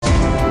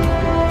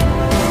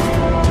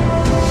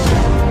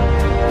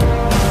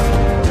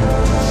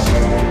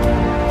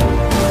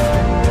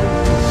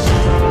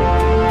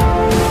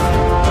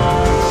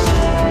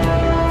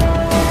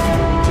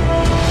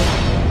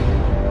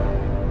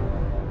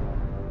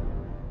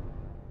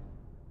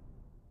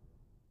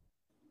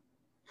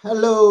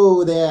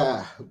Hello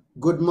there.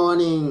 Good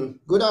morning,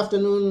 good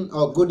afternoon,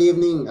 or good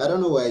evening. I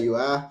don't know where you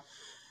are.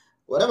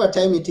 Whatever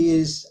time it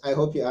is, I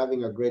hope you're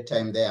having a great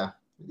time there.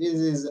 This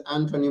is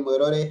Anthony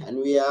Morore, and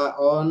we are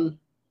on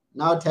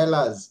Now Tell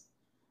Us.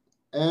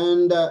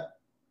 And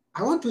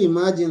I want to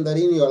imagine that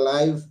in your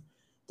life,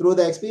 through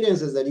the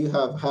experiences that you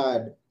have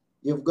had,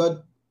 you've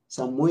got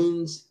some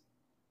wins,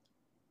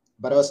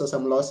 but also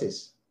some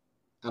losses.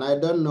 And I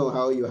don't know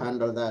how you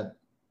handle that.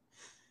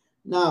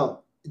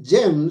 Now,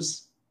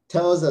 James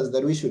tells us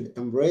that we should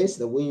embrace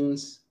the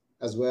wins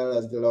as well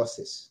as the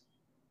losses.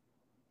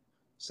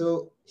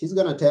 So he's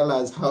going to tell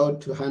us how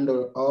to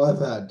handle all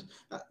that.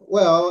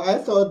 Well, I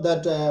thought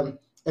that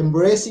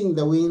embracing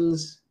the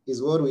wins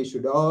is what we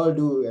should all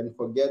do and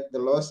forget the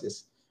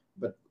losses.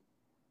 But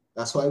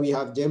that's why we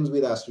have James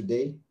with us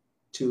today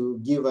to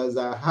give us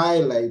a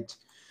highlight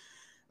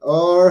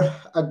or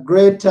a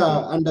greater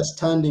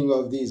understanding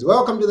of these.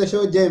 Welcome to the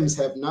show, James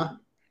Heppner.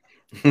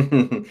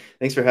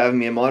 Thanks for having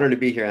me. I'm honored to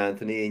be here,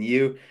 Anthony. And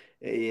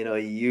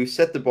you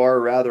set the bar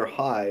rather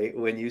high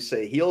when you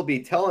say he'll be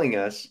telling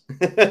us.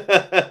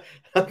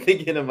 I'm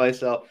thinking to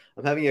myself,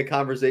 I'm having a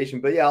conversation,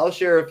 but yeah, I'll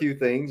share a few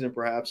things and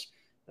perhaps,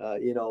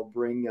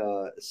 bring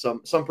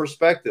some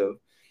perspective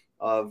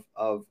of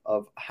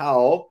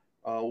how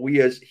we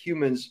as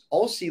humans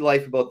all see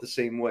life about the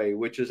same way.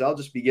 Which is, I'll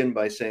just begin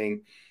by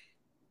saying,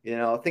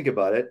 think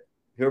about it.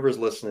 Whoever's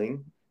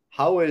listening,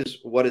 how is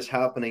what is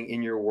happening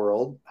in your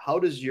world? How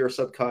does your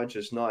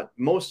subconscious not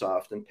most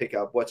often pick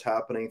up what's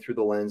happening through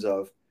the lens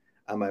of,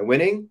 am I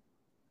winning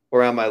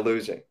or am I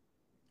losing?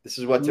 This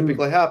is what Mm,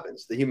 typically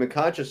happens. The human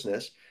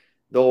consciousness,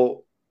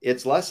 though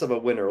it's less of a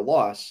win or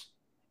loss,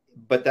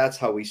 but that's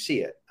how we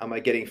see it. Am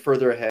I getting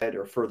further ahead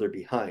or further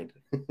behind?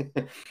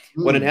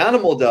 What an mm,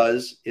 animal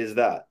does is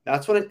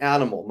that's what an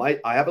animal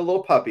might. I have a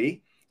little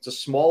puppy. It's a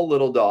small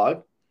little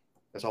dog.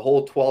 It's a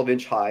whole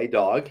 12-inch high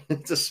dog.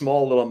 It's a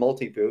small little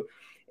multi-poo.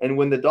 And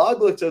when the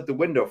dog looks out the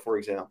window, for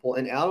example,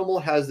 an animal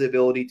has the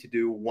ability to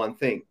do one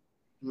thing,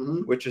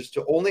 mhm, which is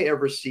to only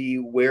ever see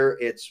where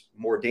it's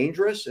more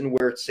dangerous and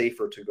where it's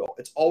safer to go.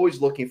 It's always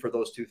looking for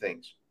those two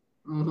things.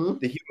 mhm,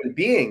 The human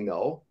being,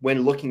 though,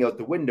 when looking out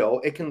the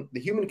window, the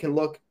human can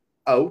look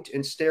out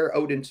and stare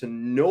out into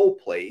no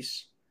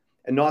place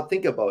and not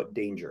think about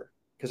danger,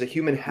 because a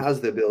human has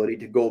the ability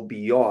to go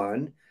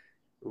beyond,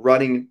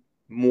 running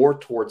more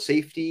towards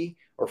safety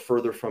or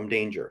further from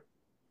danger.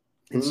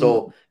 And mm,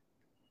 so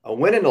a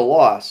win and a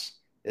loss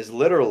is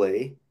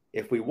literally,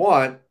 if we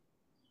want,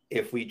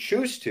 if we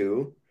choose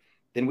to,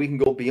 then we can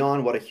go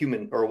beyond what a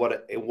human or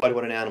what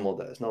an animal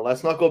does. Now,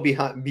 let's not go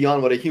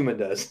beyond what a human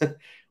does.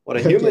 What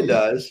a human okay.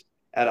 does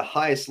at a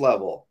highest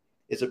level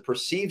is it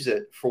perceives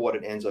it for what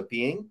it ends up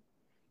being,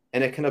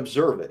 and it can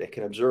observe it. It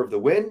can observe the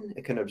win,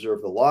 it can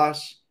observe the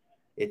loss.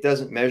 It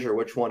doesn't measure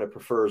which one it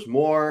prefers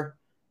more.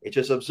 It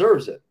just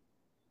observes it,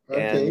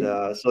 and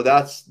Okay. so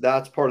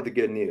that's part of the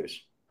good news.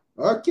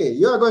 Okay,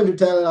 you are going to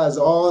tell us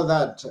all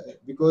that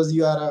because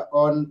you are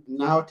on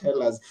Now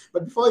Tell Us.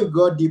 But before you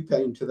go deeper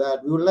into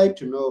that, we would like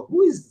to know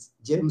who is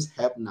James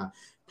Heppner.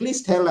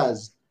 Please tell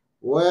us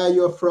where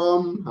you're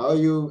from,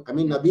 I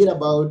mean, a bit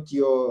about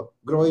your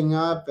growing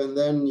up, and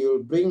then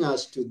you'll bring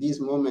us to this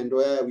moment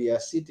where we are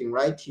sitting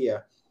right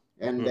here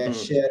and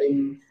Mm-hmm.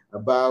 sharing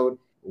about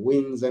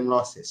wins and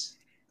losses.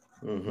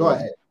 Go Mm-hmm.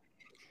 ahead,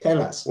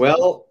 tell us.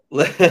 Well,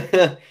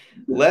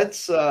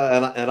 let's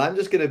and I'm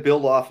just going to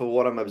build off of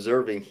what I'm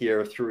observing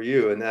here through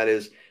you, and that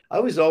is, I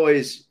was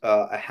always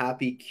a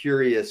happy,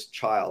 curious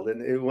child,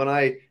 and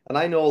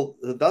I know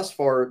thus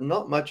far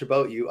not much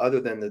about you other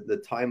than the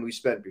time we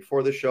spent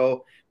before the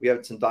show. We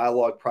had some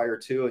dialogue prior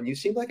to, and you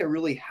seemed like a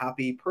really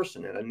happy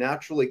person and a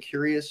naturally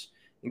curious,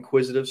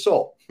 inquisitive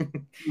soul.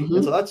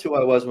 And so Mm-hmm. that's who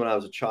I was when I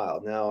was a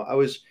child. Now, I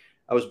was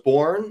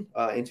born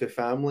into a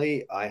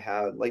family. I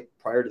had, like,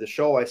 prior to the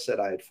show, I said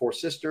I had four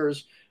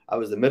sisters. I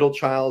was the middle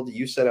child.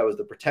 You said I was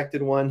the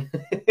protected one.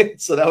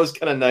 So that was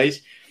kind of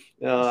nice.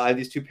 I have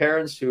these two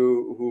parents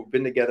who've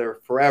been together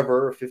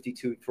forever,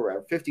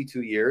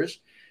 52 years.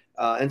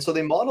 And so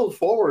they modeled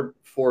forward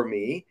for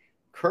me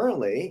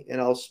currently, and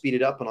I'll speed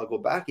it up and I'll go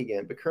back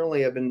again. But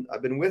currently I've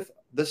been with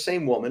the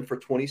same woman for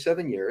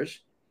 27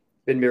 years,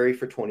 been married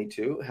for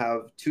 22,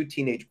 have two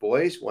teenage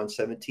boys, one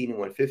 17 and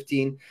one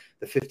 15.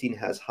 The 15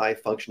 has high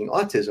functioning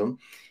autism.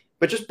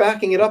 But just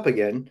backing it up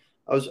again,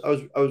 I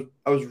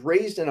was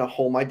raised in a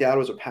home. My dad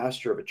was a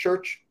pastor of a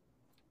church.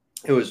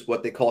 It was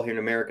what they call here in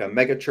America a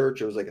mega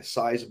church. It was like a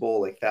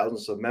sizable, like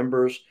thousands of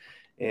members.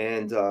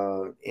 And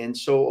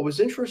so what was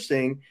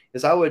interesting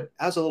is, I would,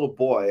 as a little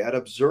boy, I'd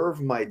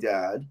observe my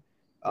dad,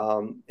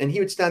 and he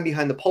would stand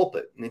behind the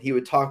pulpit and he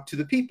would talk to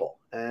the people.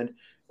 And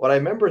what I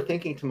remember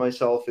thinking to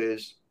myself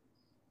is,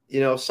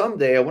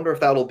 someday I wonder if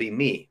that'll be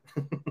me.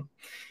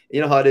 You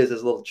know how it is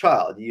as a little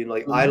child. You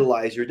like Mm-hmm.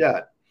 idolize your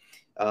dad.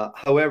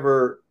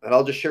 However, and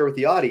I'll just share with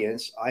the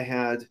audience, I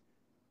had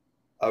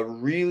a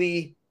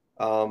really,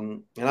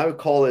 and I would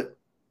call it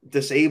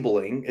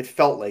disabling. It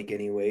felt like,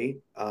 anyway,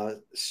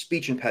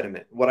 speech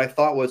impediment. What I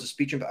thought was a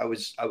speech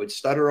impediment. I would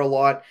stutter a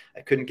lot.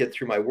 I couldn't get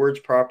through my words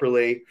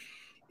properly,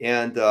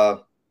 and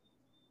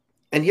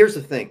And here's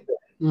the thing.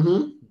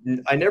 Mm-hmm.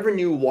 I never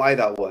knew why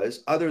that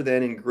was, other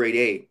than in grade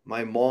 8,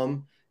 my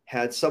mom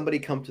had somebody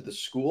come to the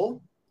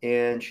school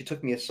and she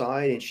took me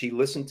aside and she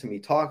listened to me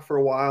talk for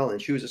a while,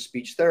 and she was a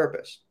speech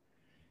therapist.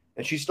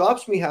 And she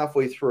stops me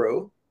halfway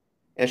through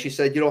and she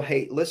said,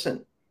 hey,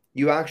 listen,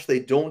 you actually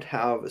don't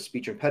have a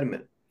speech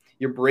impediment.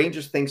 Your brain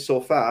just thinks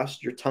so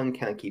fast, your tongue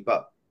can't keep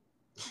up.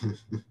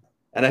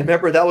 And I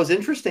remember that was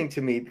interesting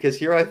to me because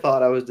here I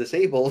thought I was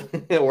disabled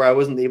or I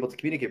wasn't able to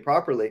communicate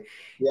properly.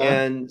 Yeah.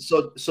 And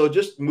so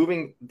just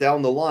moving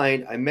down the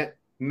line, I met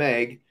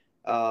Meg,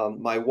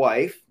 my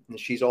wife, and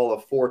she's all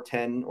of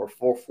 4'10" or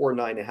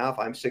 4'9.5".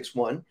 I'm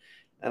 6'1".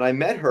 And I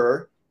met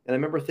her and I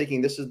remember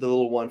thinking, this is the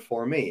little one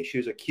for me. She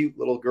was a cute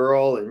little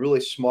girl and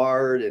really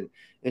smart. And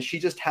she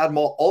just had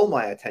all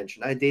my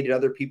attention. I dated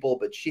other people,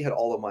 but she had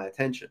all of my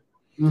attention.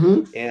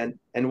 Mm-hmm.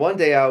 And one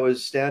day I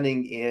was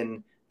standing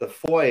in the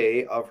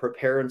foyer of her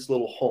parents'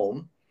 little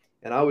home,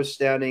 and I was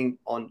standing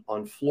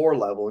on floor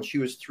level, and she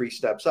was 3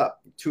 steps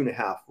up,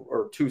 2.5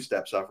 or 2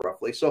 steps up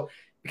roughly. So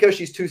because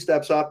she's 2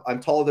 steps up, I'm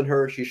taller than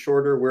her, she's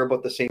shorter, we're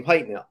about the same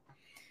height now.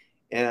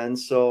 And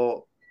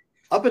so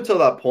up until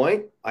that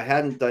point, I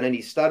hadn't done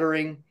any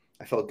stuttering.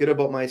 I felt good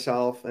about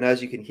myself, and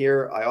as you can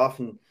hear, I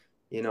often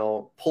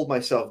pulled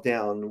myself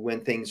down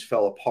when things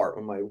fell apart,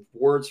 when my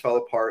words fell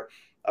apart.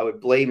 I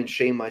would blame and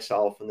shame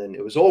myself, and then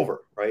it was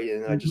over, right?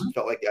 And I Mm-hmm. just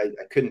felt like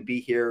I couldn't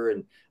be here,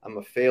 and I'm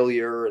a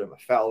failure, and I'm a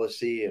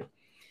fallacy.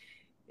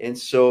 And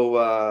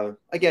so,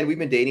 again, we've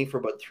been dating for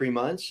about 3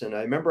 months, and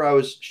I remember I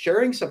was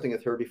sharing something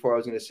with her before I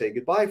was going to say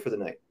goodbye for the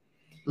night.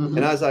 And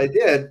Mm-hmm. as I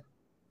did,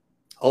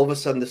 all of a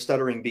sudden the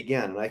stuttering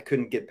began, and I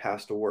couldn't get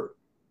past a word.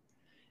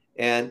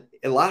 And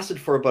it lasted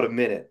for about a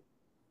minute.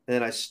 And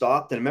then I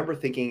stopped and I remember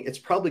thinking, it's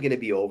probably going to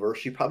be over.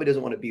 She probably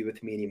doesn't want to be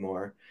with me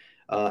anymore.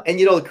 And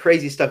the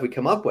crazy stuff we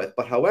come up with.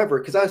 But however,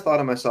 because I thought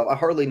to myself, I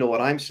hardly know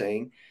what I'm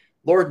saying.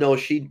 Lord knows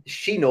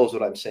she knows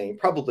what I'm saying.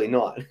 Probably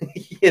not,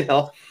 you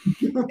know.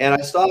 And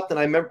I stopped and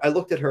I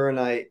looked at her and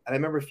I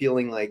remember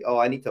feeling like, oh,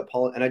 I need to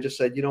apologize. And I just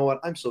said, you know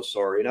what, I'm so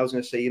sorry. And I was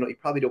going to say, you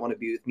probably don't want to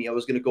be with me. I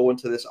was going to go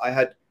into this. I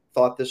had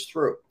thought this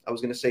through. I was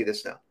going to say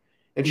this now.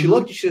 And she Mm-hmm.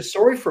 looked. She said,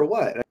 sorry for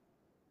what? And I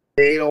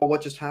said,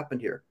 what just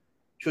happened here?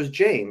 She goes,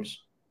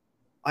 James,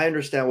 I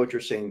understand what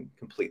you're saying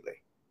completely.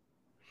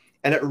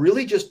 And it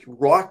really just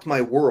rocked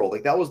my world.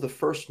 Like that was the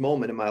first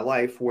moment in my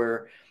life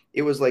where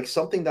it was like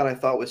something that I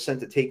thought was sent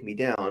to take me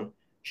down.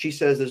 She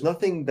says there's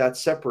nothing that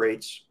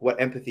separates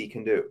what empathy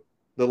can do.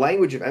 The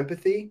language of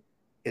empathy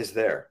is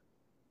there.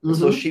 And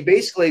so Mm-hmm.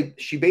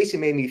 she basically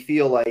made me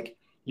feel like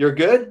you're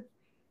good,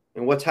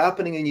 and what's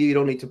happening in you, you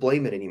don't need to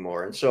blame it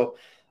anymore. And so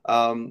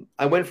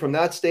I went from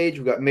that stage.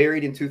 We got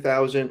married in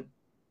 2000,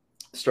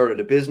 started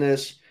a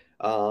business.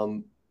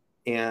 Um,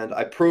 and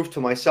I proved to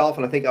myself,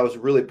 and I think I was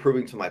really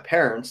proving to my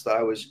parents that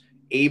I was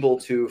able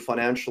to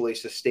financially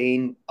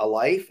sustain a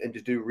life and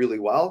to do really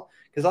well.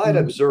 Because I had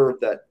Mm-hmm.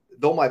 observed that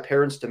though my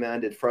parents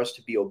demanded for us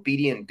to be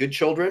obedient, good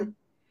children,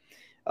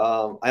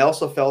 I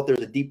also felt there's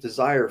a deep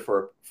desire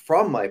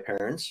from my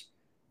parents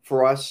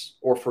for us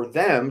or for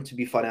them to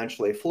be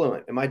financially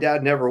affluent. And my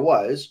dad never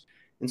was.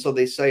 And so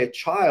they say a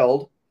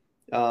child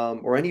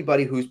or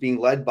anybody who's being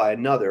led by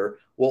another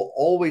will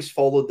always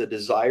follow the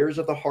desires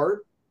of the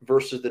heart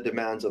versus the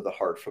demands of the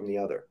heart from the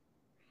other.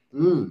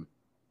 Mm.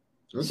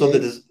 So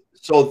Okay.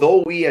 so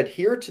though we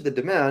adhere to the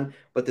demand,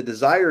 but the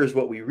desire is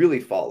what we really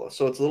follow.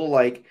 So it's a little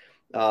like,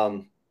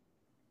 um,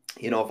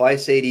 if I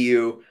say to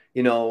you,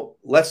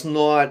 let's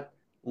not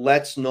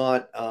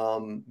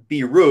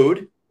be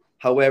rude.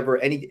 However,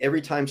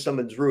 every time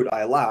someone's rude,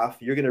 I laugh.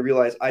 You're going to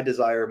realize I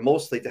desire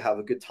mostly to have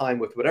a good time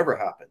with whatever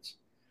happens.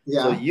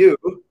 So Yeah. you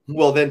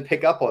will then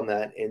pick up on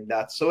that, and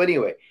that's so.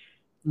 Anyway,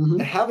 Mm-hmm.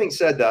 having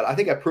said that, I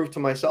think I proved to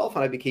myself,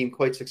 and I became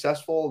quite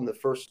successful in the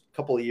first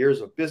couple of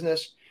years of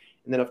business.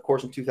 And then, of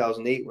course, in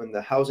 2008, when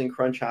the housing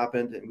crunch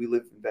happened, and we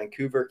lived in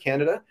Vancouver,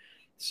 Canada,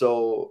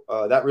 so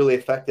that really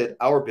affected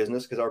our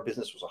business because our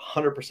business was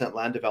 100%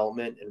 land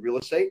development and real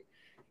estate.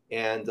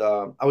 And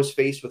I was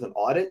faced with an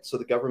audit. So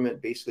the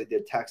government basically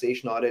did a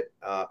taxation audit.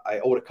 I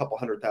owed a couple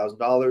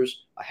 $100,000.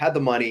 I had the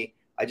money.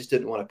 I just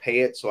didn't want to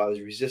pay it. So I was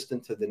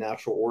resistant to the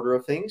natural order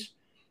of things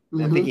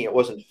and Mm-hmm. thinking it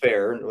wasn't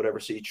fair and whatever.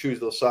 So you choose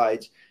those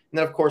sides. And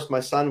then, of course, my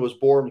son was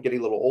born, getting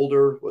a little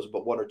older, was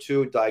about 1 or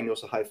 2,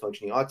 diagnosed with high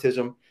functioning autism.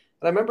 And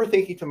I remember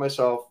thinking to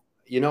myself,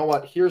 you know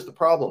what? Here's the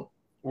problem.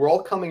 We're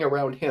all coming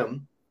around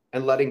him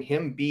and letting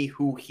him be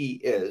who he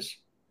is.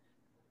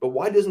 But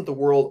why doesn't the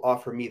world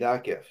offer me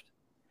that gift?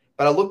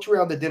 But I looked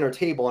around the dinner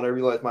table and I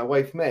realized my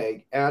wife,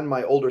 Meg, and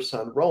my older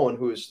son, Rowan,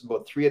 who was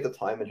about 3 at the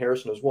time, and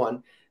Harrison was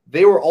 1,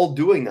 they were all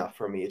doing that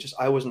for me. It's just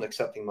I wasn't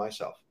accepting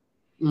myself.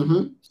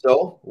 Mm-hmm.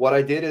 So what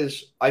I did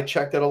is I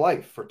checked out of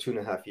life for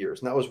 2.5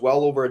 years, and that was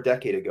well over a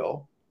decade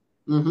ago.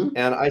 Mm-hmm.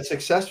 And I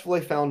successfully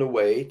found a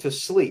way to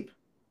sleep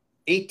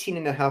 18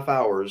 and a half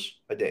hours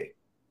a day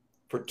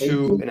for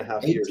two 18, and a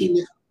half years.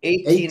 18,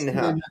 18 and a 18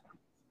 half. and,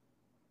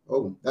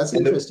 oh, that's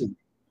And the interesting.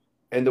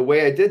 and the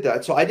way I did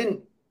that, so I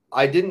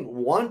didn't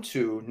want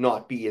to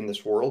not be in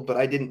this world, but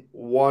I didn't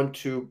want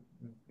to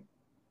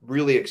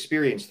really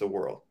experience the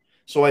world.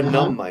 So I Uh-huh.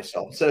 numb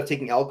myself. Instead of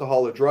taking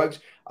alcohol or drugs,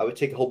 I would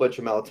take a whole bunch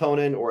of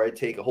melatonin, or I'd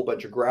take a whole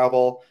bunch of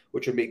gravel,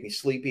 which would make me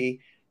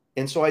sleepy.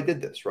 And so I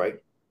did this, right?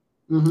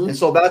 And Mm-hmm.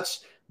 so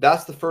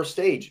that's the first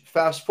stage.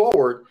 Fast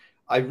forward,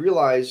 I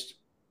realized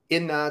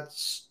in that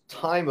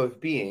time of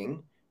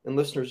being, and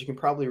listeners, you can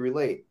probably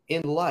relate,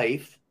 in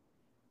life,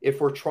 if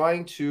we're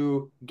trying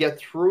to get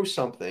through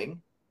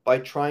something by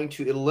trying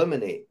to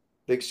eliminate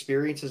the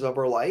experiences of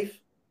our life,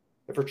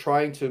 if we're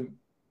trying to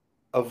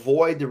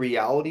avoid the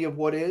reality of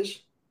what is,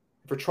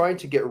 if we're trying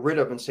to get rid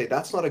of and say,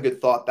 that's not a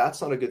good thought,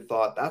 that's not a good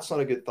thought, that's not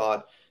a good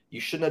thought, you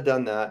shouldn't have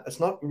done that, it's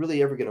not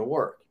really ever going to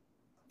work.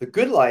 The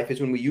good life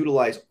is when we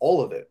utilize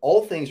all of it.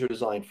 All things are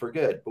designed for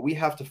good, but we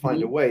have to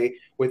find a Mm-hmm. way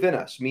within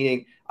us.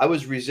 Meaning, I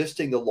was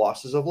resisting the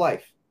losses of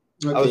life.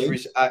 Okay.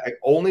 I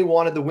only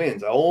wanted the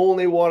wins. I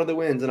only wanted the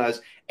wins, and I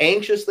was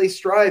anxiously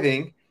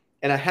striving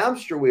in a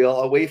hamster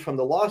wheel away from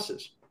the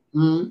losses.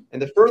 Mm-hmm.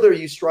 And the further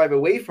you strive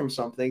away from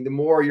something, the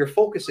more you're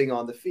focusing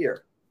on the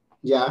fear.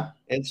 Yeah.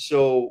 And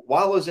so,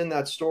 while I was in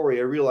that story,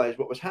 I realized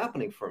what was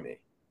happening for me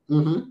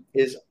Mm-hmm.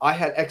 is I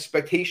had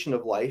expectation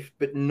of life,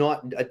 but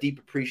not a deep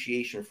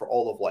appreciation for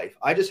all of life.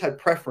 I just had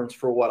preference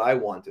for what I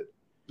wanted.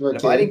 And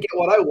if I Okay. didn't get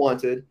what I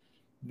wanted,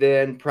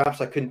 then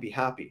perhaps I couldn't be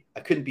happy. I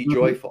couldn't be Mm-hmm.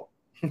 joyful,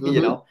 you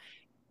Mm-hmm. know?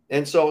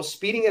 And so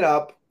speeding it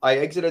up, I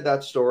exited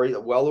that story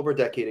well over a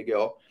decade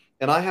ago.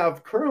 And I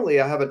have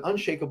an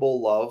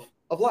unshakable love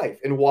of life.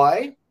 And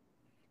why?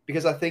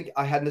 Because I think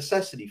I had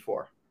necessity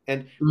for.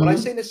 And when I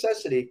Mm-hmm. say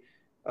necessity,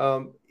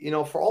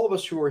 for all of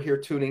us who are here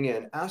tuning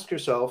in, ask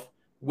yourself,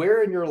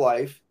 where in your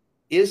life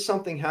is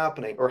something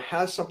happening, or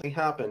has something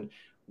happened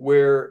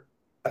where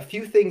a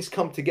few things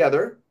come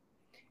together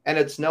and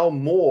it's now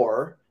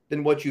more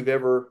than what you've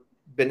ever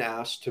been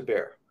asked to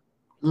bear.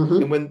 And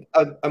Mm-hmm. when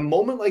a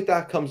moment like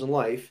that comes in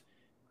life,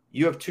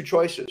 you have two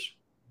choices.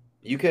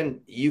 You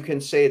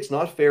can say it's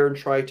not fair and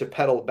try to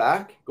pedal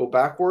back, go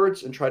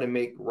backwards and try to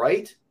make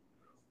right,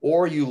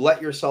 or you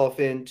let yourself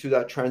into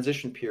that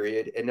transition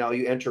period and now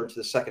you enter into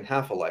the second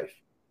half of life,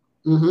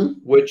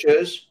 Mm-hmm. which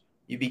is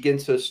you begin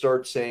to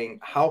start saying,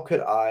 how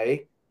could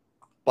I,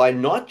 by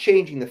not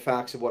changing the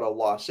facts of what a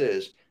loss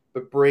is,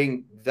 but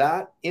bring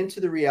that into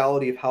the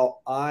reality of how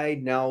I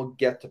now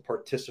get to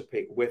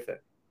participate with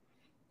it?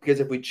 Because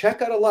if we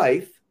check out of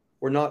life,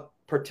 we're not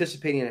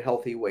participating in a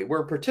healthy way.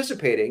 We're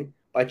participating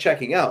by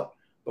checking out,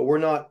 but we're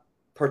not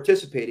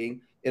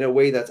participating in a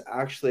way that's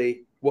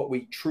actually what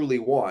we truly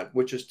want,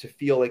 which is to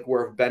feel like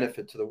we're of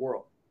benefit to the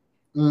world.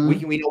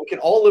 Mm-hmm. We know we can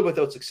all live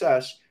without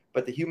success,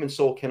 but the human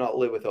soul cannot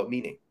live without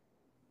meaning.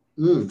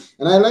 Mm.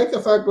 And I like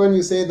the fact when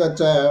you say that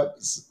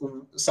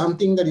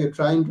something that you're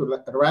trying to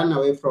run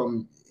away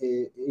from,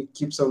 it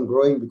keeps on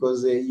growing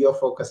because you're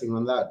focusing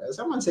on that.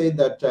 Someone said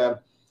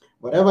that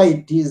whatever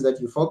it is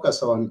that you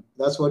focus on,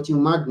 that's what you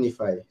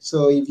magnify.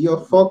 So if you're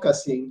Mm-hmm.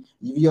 focusing,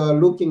 if you're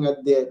looking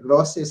at the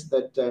losses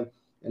that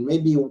and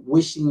maybe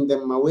wishing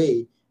them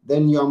away,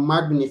 then you're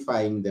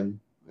magnifying them.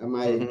 Am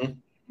I Mm-hmm.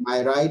 am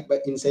I right?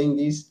 But in saying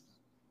this,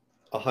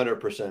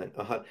 100%.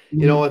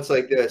 mm, It's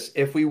like this.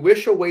 If we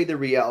wish away the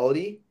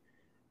reality,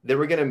 then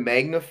we're going to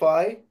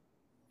magnify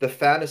the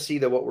fantasy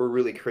that what we're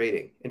really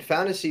creating. And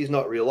fantasy is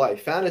not real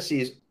life.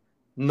 Fantasy is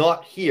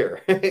not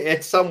here.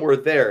 It's somewhere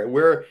there.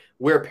 We're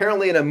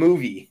apparently in a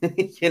movie.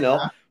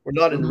 yeah, We're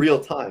not in mhm, real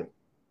time.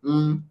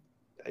 mm,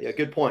 Yeah,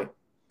 good point.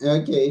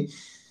 okay.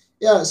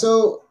 Yeah.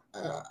 So,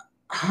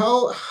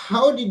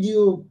 how did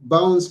you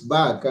bounce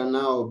back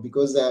now?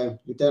 Because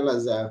you tell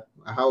us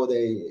how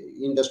the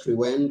industry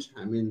went.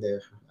 I mean,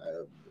 the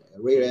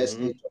real Hmm.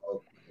 estate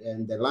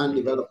and the land Hmm.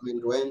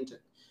 development went,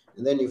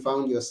 and then you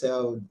found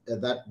yourself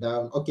that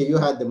down. Okay, you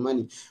had the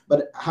money,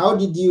 but how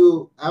did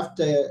you,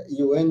 after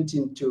you went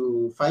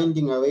into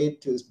finding a way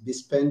to be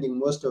spending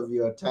most of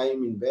your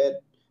time in bed?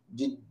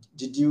 Did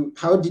did you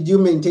how did you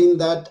maintain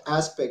that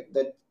aspect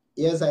that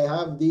yes, I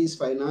have this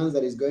finance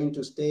that is going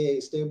to stay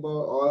stable,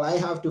 or I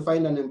have to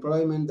find an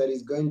employment that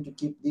is going to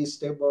keep this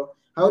stable?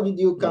 How did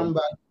you come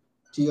back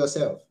to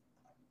yourself?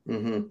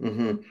 Hmm.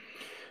 Hmm.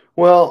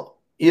 Well,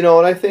 and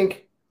I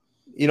think,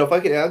 if I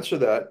could answer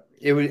that,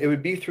 it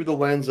would be through the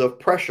lens of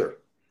pressure.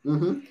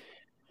 Mm-hmm.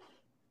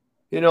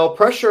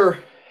 Pressure,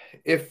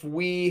 if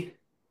we,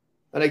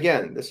 and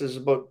again, this is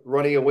about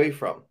running away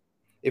from.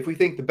 If we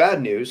think the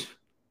bad news,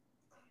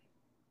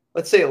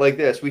 let's say it like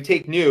this: we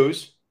take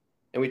news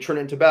and we turn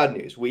it into bad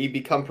news. We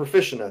become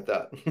proficient at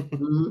that.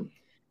 Mm-hmm.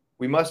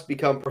 We must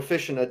become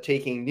proficient at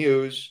taking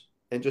news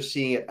and just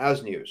seeing it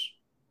as news,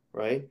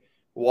 right?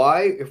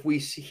 Why, if we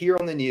hear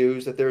on the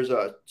news that there's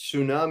a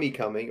tsunami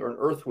coming or an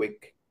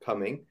earthquake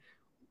coming,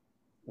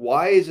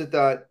 why is it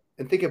that,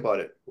 and think about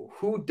it,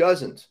 who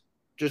doesn't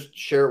just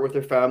share it with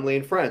their family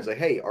and friends? Like,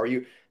 hey, are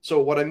you? So,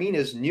 what I mean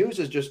is, news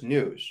is just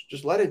news.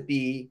 Just let it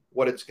be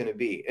what it's going to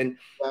be. And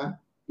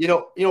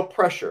Yeah.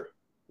 pressure.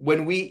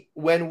 When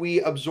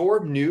we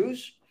absorb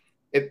news,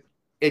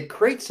 it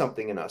creates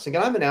something in us.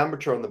 Again, I'm an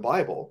amateur on the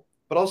Bible,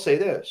 but I'll say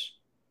this: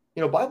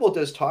 Bible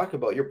does talk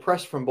about you're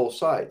pressed from both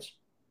sides.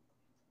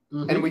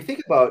 And Mm-hmm. we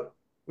think about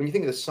when you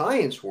think of the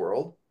science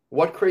world,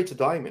 what creates a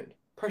diamond?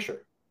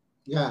 Pressure.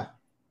 Yeah.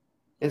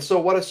 And so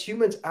what us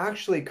humans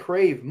actually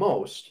crave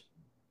most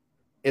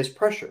is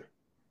pressure.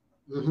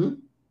 Mm-hmm.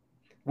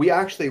 We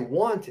actually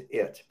want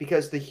it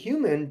because the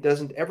human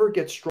doesn't ever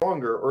get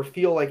stronger or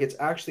feel like it's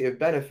actually a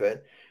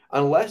benefit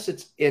unless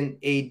it's in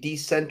a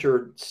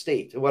decentered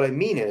state. And what I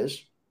mean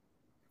is,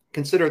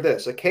 consider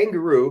this: a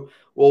kangaroo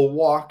will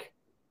walk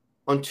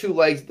on two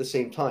legs at the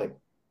same time,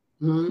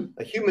 Mm-hmm.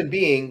 a human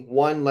being,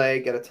 one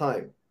leg at a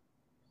time.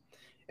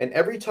 And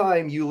every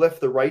time you lift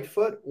the right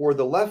foot or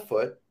the left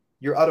foot,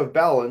 you're out of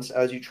balance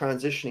as you're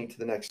transitioning to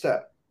the next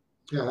step.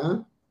 Uh-huh.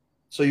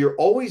 So you're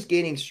always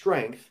gaining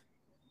strength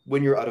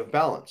when you're out of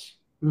balance.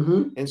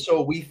 Mm-hmm. And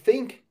so we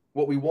think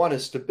what we want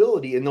is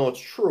stability, and no, it's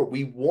true.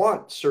 We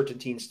want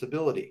certainty and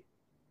stability.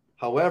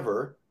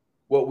 However,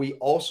 what we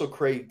also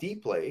crave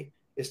deeply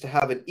is to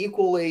have an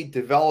equally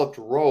developed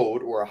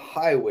road or a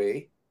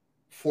highway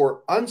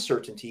for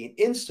uncertainty and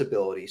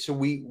instability. So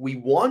we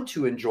want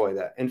to enjoy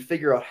that and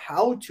figure out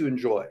how to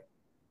enjoy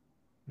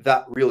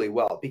that really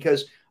well.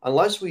 Because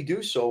unless we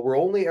do so, we're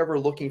only ever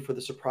looking for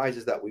the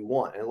surprises that we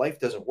want. And life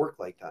doesn't work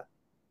like that.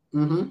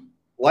 Mm-hmm.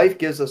 Life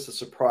gives us the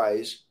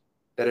surprise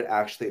that it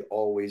actually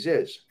always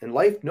is. And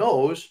life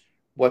knows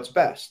what's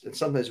best. And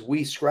sometimes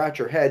we scratch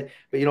our head,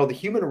 but the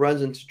human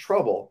runs into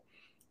trouble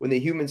when the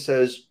human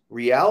says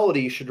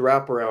reality should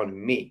wrap around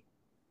me.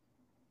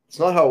 It's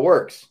not how it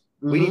works.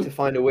 We need to Mm-hmm.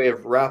 find a way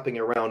of wrapping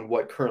around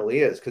what currently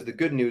is, because the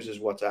good news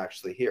is what's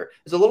actually here.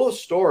 There's a little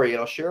story,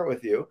 and I'll share it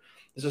with you.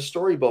 There's a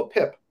story about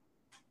Pip.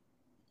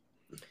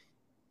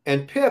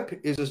 And Pip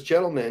is this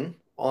gentleman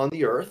on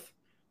the earth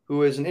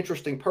who is an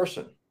interesting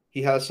person.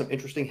 He has some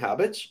interesting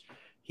habits.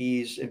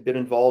 He's been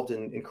involved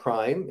in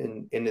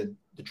crime in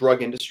the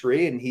drug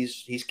industry, and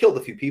he's killed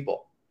a few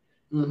people.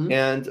 Mm-hmm.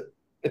 And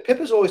Pip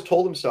has always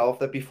told himself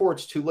that before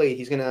it's too late,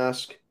 he's going to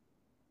ask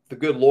the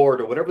good Lord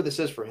or whatever this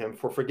is for him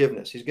for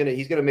forgiveness. He's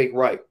gonna make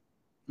right.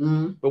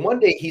 Mm-hmm. But one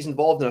day he's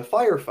involved in a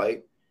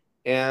firefight,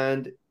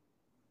 and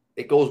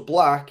it goes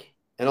black,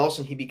 and all of a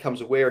sudden he becomes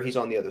aware he's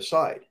on the other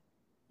side,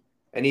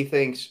 and he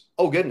thinks,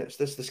 "Oh goodness,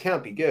 this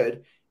can't be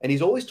good." And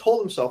he's always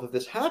told himself if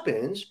this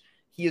happens,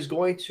 he is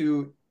going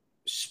to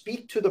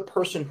speak to the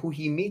person who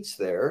he meets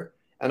there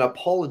and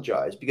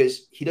apologize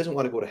because he doesn't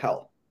want to go to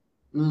hell.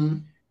 Mm-hmm.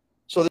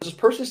 So there's this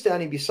person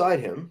standing beside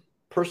him,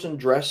 person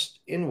dressed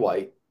in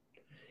white,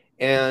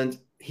 and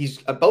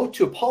he's about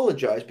to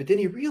apologize, but then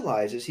he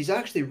realizes he's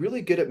actually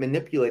really good at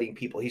manipulating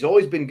people. He's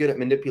always been good at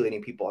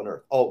manipulating people on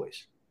earth,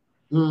 always.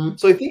 Mm-hmm.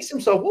 So he thinks to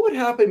himself, what would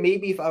happen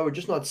maybe if I would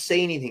just not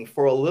say anything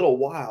for a little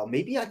while?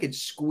 Maybe I could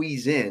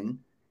squeeze in.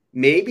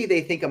 Maybe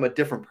they think I'm a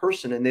different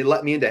person and they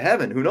let me into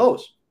heaven. Who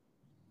knows?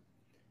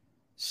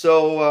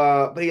 So,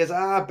 but he goes,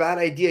 bad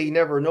idea. You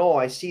never know.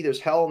 I see there's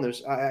hell and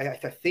I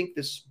think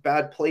this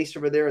bad place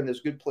over there and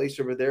there's good place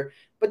over there.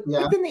 But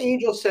Yeah. then the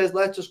angel says,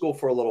 let's just go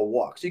for a little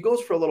walk. So he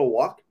goes for a little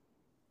walk,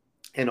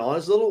 and on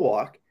his little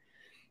walk,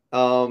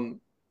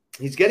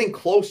 he's getting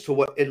close to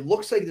what it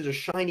looks like there's a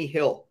shiny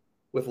hill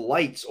with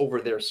lights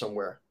over there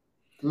somewhere.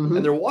 And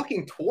Mm-hmm. they're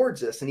walking towards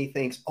this, and he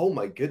thinks, oh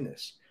my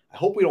goodness, I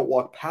hope we don't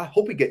walk past,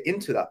 hope we get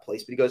into that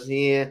place. But he goes,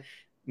 yeah,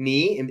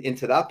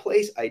 into that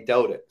place, I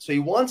doubt it. So he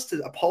wants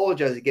to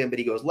apologize again, but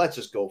he goes, let's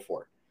just go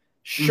for it.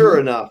 Sure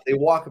Mm-hmm. enough, they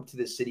walk up to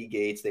the city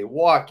gates, they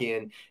walk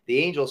in, the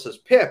angel says,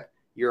 Pip,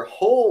 you're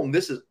home,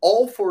 this is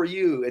all for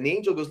you. And the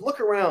angel goes, look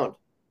around,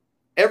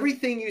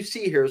 everything you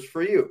see here is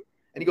for you.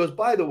 And he goes,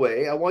 by the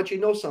way, I want you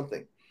to know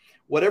something.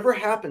 Whatever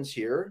happens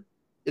here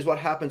is what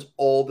happens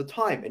all the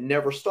time. It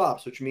never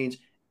stops, which means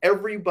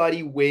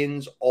everybody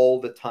wins all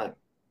the time.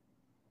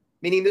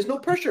 Meaning there's no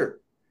pressure.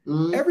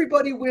 Mm-hmm.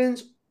 Everybody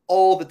wins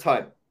all the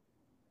time.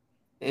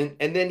 And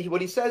then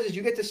what he says is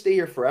you get to stay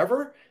here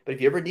forever, but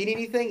if you ever need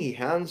anything, he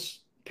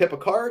hands Pip a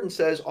card and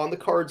says, on the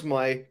card's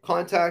my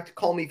contact.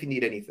 Call me if you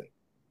need anything.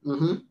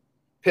 Mm-hmm.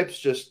 Pip's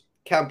just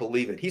can't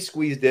believe it. He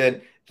squeezed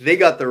in. They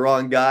got the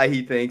wrong guy,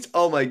 he thinks.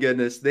 Oh my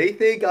goodness. They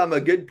think I'm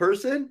a good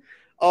person.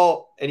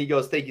 Oh, and he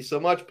goes, thank you so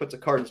much. Puts a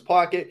card in his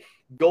pocket,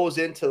 goes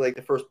into like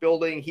the first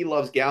building. He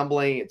loves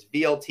gambling. It's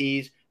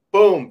VLTs.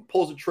 Boom,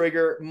 pulls the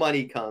trigger.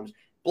 Money comes.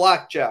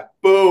 Blackjack.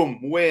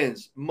 Boom,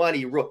 wins.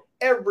 Money.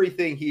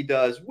 Everything he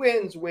does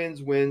wins,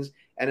 wins, wins.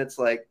 And it's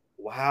like,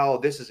 wow,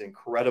 this is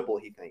incredible.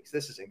 He thinks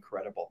this is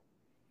incredible.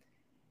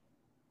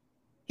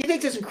 He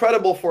thinks it's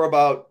incredible for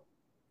about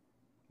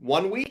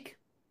 1 week.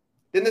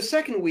 Then the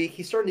second week,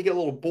 he's starting to get a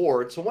little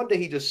bored. So one day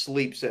he just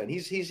sleeps in.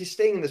 He's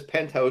staying in this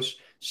penthouse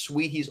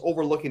suite. He's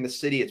overlooking the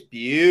city. It's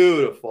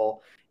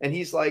beautiful. And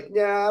he's like,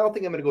 yeah, I don't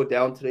think I'm going to go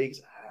down today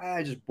because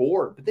I'm just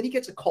bored. But then he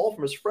gets a call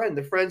from his friend.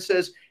 The friend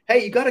says,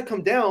 hey, you got to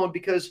come down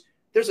because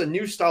there's a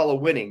new style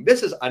of winning.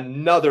 This is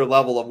another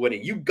level of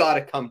winning. You got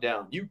to come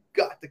down. You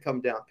got to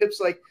come down. Pip's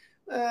like,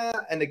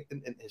 and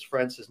his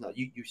friend says, no,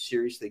 you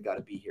seriously got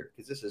to be here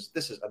because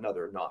this is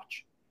another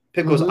notch.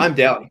 Pip goes, Mm-hmm. I'm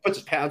down. He puts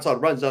his pants on,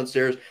 runs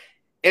downstairs,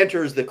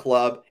 enters the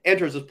club,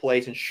 enters his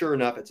place, and sure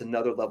enough, it's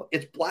another level.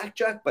 It's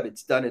blackjack, but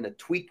it's done in a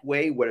tweaked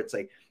way where it's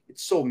like,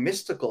 it's so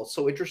mystical,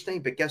 so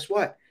interesting. But guess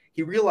what?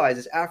 He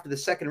realizes after the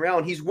second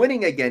round, he's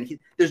winning again.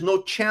 There's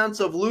no chance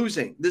of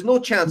losing. There's no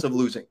chance of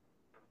losing.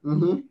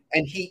 Mm-hmm.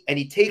 And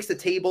he takes the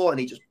table and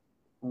he just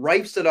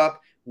rifes it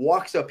up,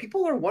 walks out.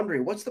 People are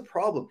wondering, what's the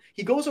problem?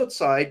 He goes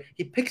outside,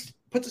 he puts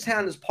his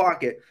hand in his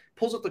pocket,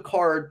 pulls out the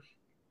card,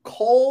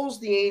 calls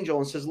the angel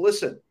and says,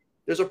 listen,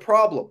 there's a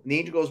problem. And the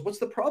angel goes, what's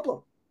the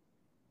problem?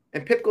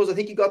 And Pip goes, I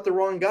think you got the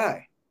wrong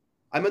guy.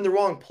 I'm in the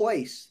wrong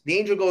place. The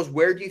angel goes,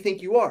 where do you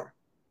think you are?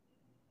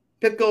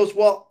 Pip goes,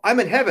 well, I'm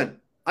in heaven.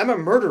 I'm a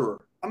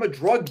murderer. I'm a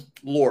drug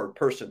lord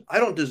person. I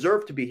don't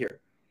deserve to be here.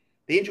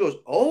 The angel goes,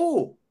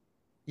 oh,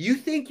 you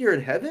think you're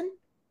in heaven?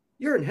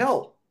 You're in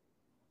hell.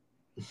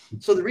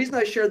 So the reason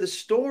I share this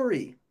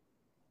story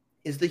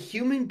is the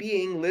human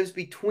being lives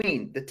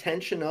between the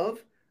tension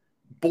of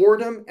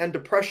boredom and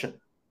depression.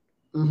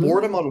 Mm-hmm.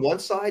 Boredom on one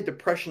side,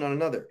 depression on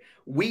another.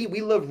 We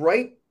live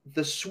right,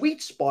 the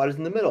sweet spot is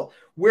in the middle.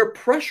 We're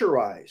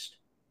pressurized.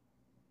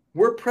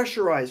 We're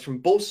pressurized from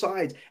both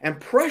sides, and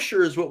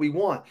pressure is what we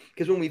want,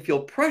 because when we feel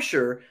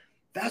pressure,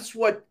 that's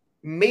what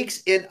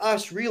makes in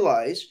us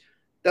realize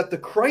that the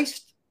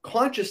Christ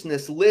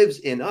consciousness lives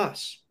in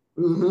us.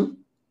 Mm-hmm.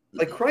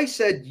 Like Christ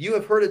said, you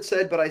have heard it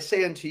said, but I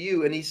say unto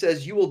you, and he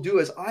says, you will do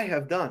as I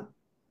have done.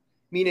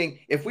 Meaning,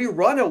 if we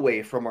run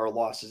away from our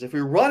losses, if we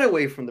run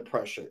away from the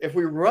pressure, if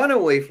we run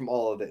away from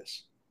all of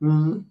this,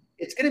 Mm-hmm.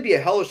 it's going to be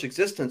a hellish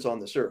existence on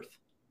this earth.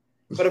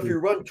 But if we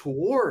run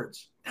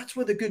towards, that's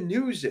where the good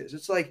news is.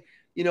 It's like,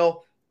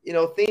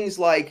 things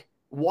like,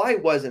 why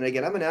wasn't,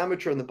 again, I'm an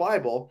amateur in the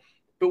Bible,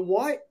 but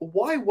why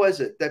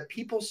was it that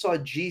people saw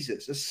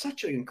Jesus as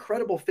such an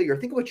incredible figure?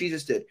 Think of what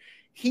Jesus did.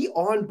 He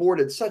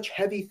onboarded such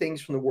heavy things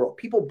from the world.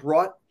 People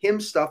brought him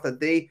stuff that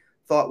they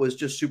thought was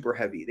just super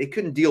heavy. They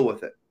couldn't deal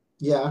with it.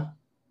 Yeah.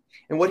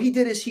 And what he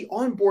did is he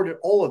onboarded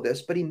all of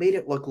this, but he made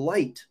it look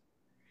light.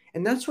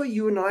 And that's what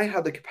you and I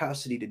have the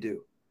capacity to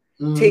do.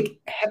 Mm-hmm.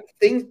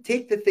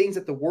 Take the things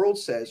that the world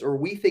says or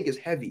we think is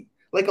heavy,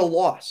 like a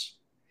loss,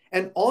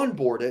 and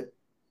onboard it,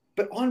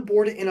 but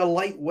onboard it in a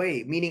light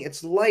way, meaning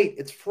it's light,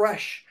 it's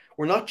fresh.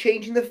 We're not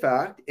changing the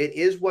fact. It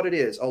is what it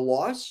is. A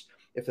loss,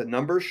 if the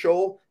numbers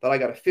show that I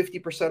got a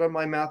 50% on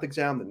my math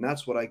exam, then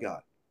that's what I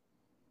got.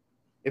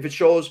 If it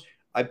shows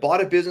I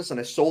bought a business and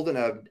I sold it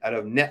at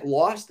a net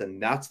loss, then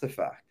that's the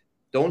fact.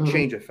 Don't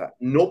change a fact.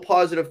 No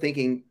positive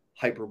thinking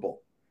hyperbole.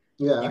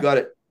 Yeah.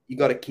 You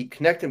got to keep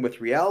connecting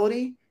with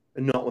reality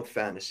and not with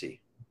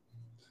fantasy.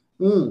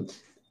 Going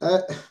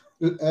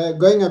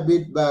a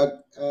bit back,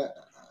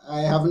 I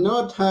have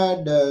not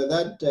had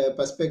that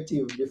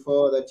perspective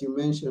before that you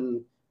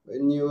mentioned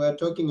when you were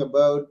talking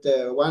about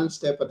one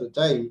step at a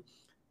time,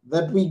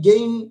 that we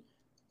gain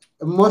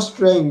more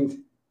strength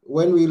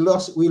when we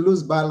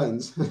lose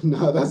balance.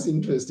 Now that's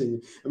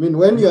interesting. I mean,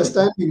 when you're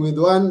standing with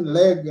one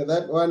leg,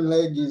 that one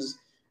leg is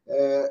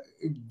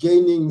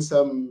gaining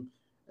some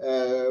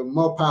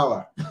more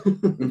power.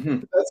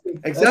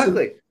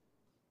 Exactly.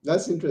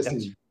 That's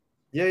interesting.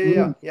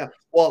 Yeah.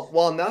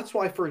 Well, and that's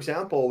why, for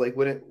example, like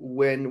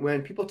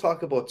when people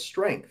talk about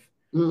strength,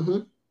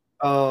 if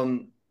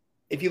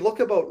you look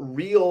about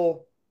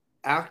real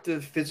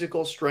active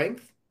physical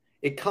strength,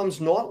 it comes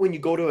not when you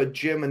go to a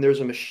gym and there's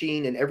a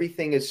machine and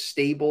everything is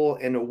stable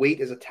and a weight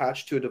is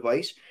attached to a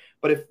device.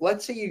 But if,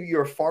 let's say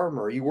you're a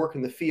farmer, you work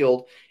in the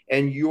field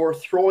and you're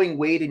throwing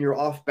weight and you're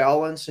off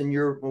balance and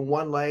you're on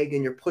one leg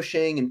and you're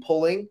pushing and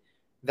pulling,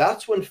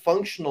 that's when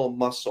functional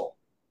muscle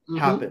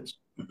happens.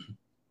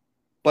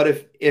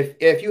 But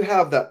if you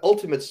have that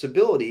ultimate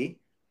stability,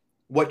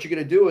 what you're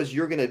going to do is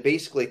you're going to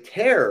basically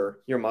tear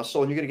your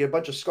muscle and you're going to get a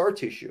bunch of scar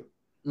tissue.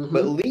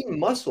 But lean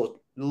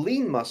muscle,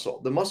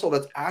 the muscle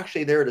that's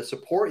actually there to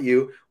support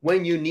you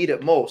when you need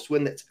it most,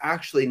 when it's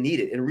actually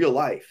needed in real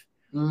life,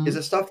 is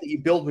the stuff that you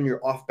build when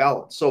you're off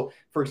balance. So,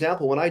 for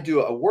example, when I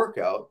do a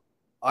workout,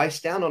 I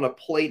stand on a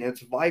plate and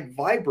it's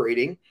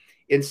vibrating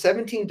in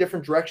 17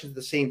 different directions at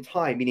the same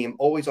time, meaning I'm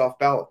always off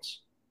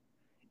balance.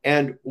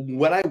 And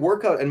when I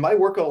work out, and my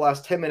workout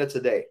lasts 10 minutes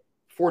a day,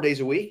 4 days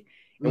a week.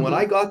 And when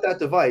I got that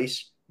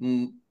device,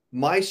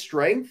 my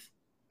strength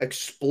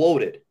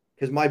exploded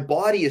because my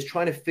body is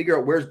trying to figure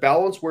out where's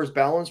balance.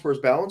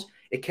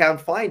 It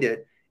can't find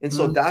it. And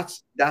so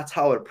that's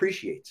how it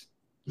appreciates.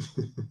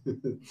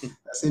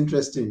 That's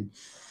interesting.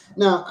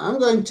 Now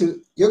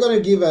you're going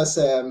to give us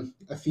a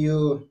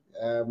few,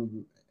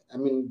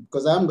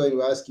 because I'm going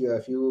to ask you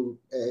a few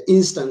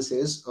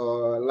instances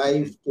or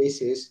live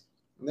cases.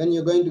 And then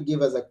you're going to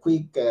give us a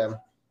quick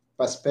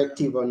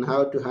perspective on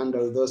how to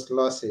handle those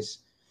losses.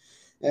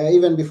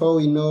 Even before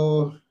we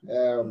know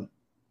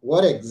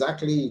what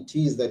exactly it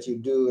is that you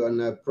do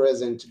on a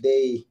present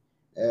day,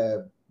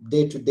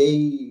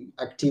 day-to-day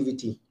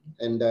activity,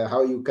 and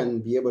how you can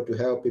be able to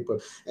help people.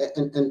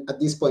 And at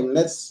this point,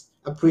 let's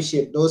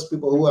appreciate those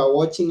people who are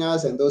watching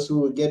us and those who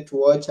will get to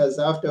watch us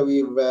after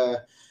we've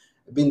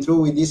been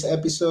through with this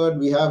episode.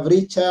 We have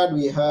Richard,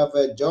 we have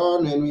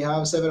John, and we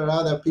have several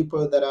other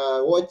people that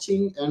are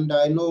watching, and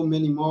I know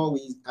many more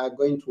we are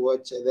going to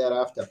watch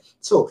thereafter.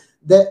 So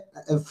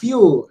a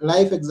few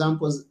life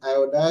examples I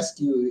would ask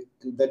you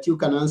that you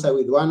can answer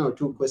with one or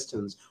two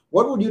questions.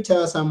 What would you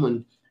tell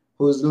someone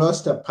who's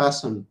lost a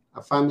person,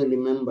 a family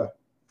member?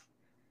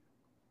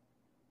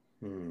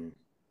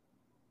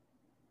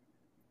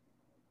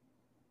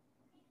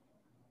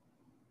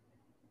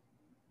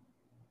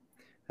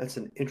 That's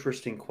an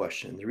interesting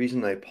question. The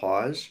reason I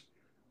pause,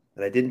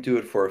 and I didn't do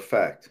it for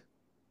effect,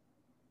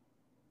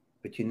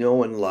 but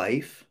in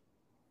life,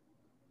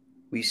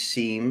 we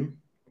seem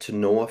to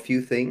know a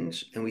few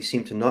things and we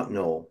seem to not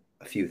know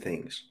a few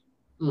things.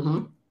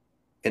 Mm-hmm.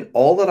 And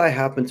all that I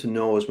happen to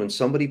know is when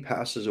somebody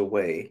passes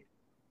away,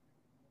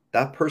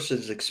 that person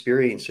is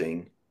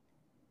experiencing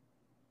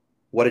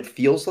what it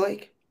feels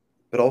like,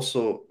 but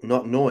also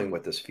not knowing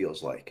what this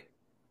feels like.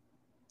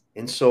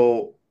 And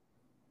so,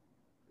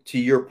 to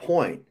your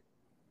point,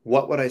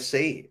 what would I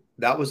say?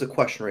 That was the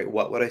question, right?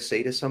 What would I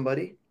say to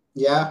somebody?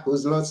 Yeah,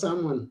 who's lost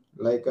someone,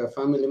 like a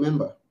family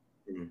member?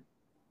 Mhm.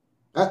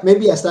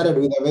 Maybe I started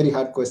with a very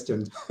hard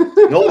question.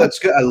 No, that's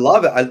good. I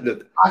love it.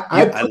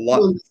 I Yeah, put you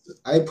on,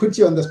 I put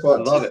you on the I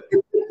spot. love it.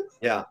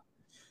 Yeah.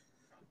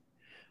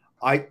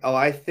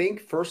 I think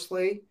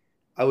firstly,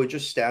 I would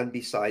just stand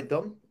beside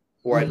them,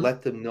 or I'd Mhm.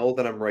 let them know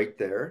that I'm right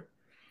there.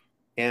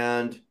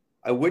 And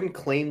I wouldn't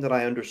claim that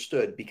I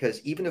understood,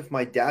 because even if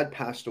my dad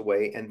passed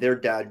away and their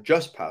dad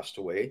just passed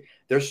away,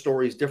 their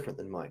story is different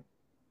than mine.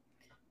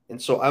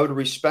 And so I would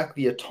respect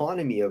the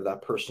autonomy of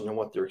that person and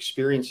what they're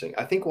experiencing.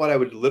 I think what I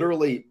would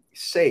literally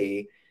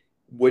say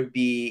would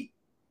be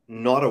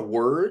not a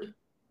word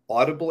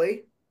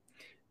audibly,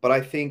 but I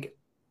think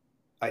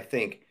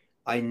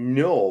I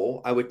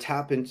know I would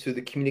tap into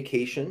the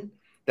communication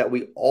that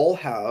we all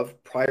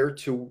have prior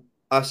to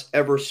us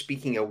ever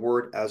speaking a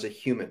word as a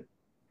human.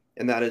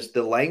 And that is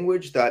the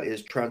language that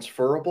is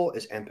transferable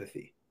is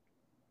empathy.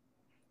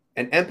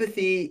 And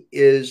empathy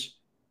is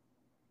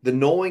the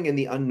knowing and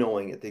the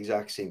unknowing at the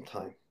exact same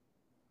time.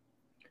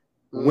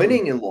 Mm.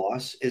 Winning and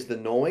loss is the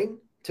knowing.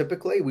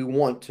 Typically, we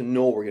want to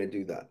know we're going to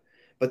do that.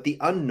 But the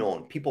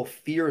unknown, people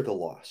fear the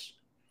loss.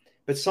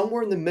 But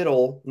somewhere in the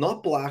middle,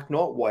 not black,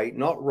 not white,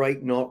 not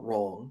right, not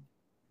wrong,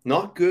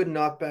 not good,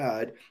 not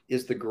bad,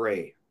 is the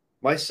gray.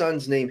 My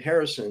son's name,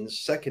 Harrison's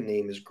second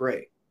name is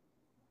Gray.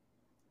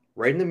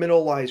 Right in the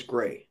middle lies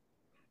gray.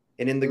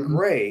 And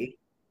Mhm.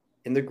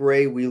 in the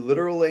gray, we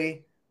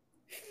literally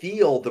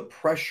feel the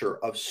pressure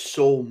of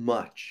so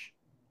much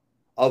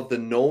of the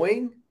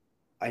knowing.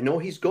 I know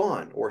he's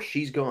gone or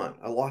she's gone.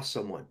 I lost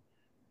someone.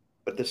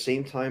 But at the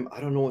same time,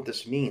 I don't know what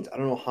this means. I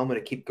don't know how I'm going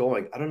to keep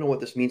going. I don't know what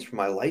this means for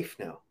my life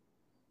now.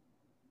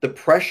 The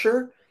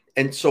pressure.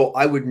 And so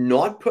I would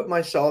not put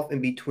myself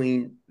in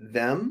between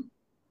them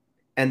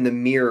and the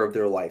mirror of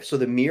their life. So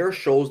the mirror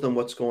shows them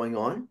what's going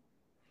on.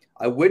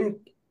 I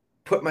wouldn't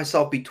put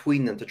myself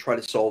between them to try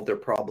to solve their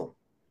problem.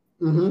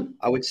 Mhm.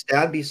 I would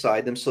stand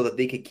beside them so that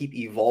they could keep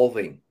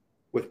evolving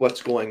with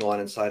what's going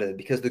on inside of them.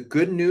 Because the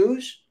good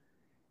news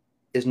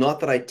is not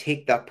that I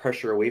take that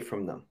pressure away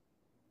from them,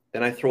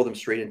 then I throw them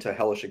straight into a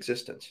hellish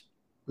existence.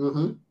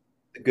 Mhm.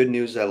 The good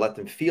news is I let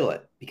them feel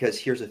it, because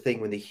here's the thing: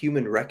 when the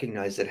human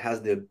recognizes it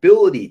has the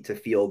ability to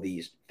feel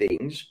these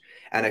things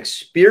and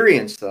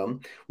experience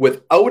them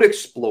without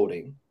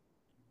exploding,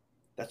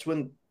 that's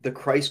when the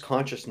Christ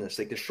consciousness,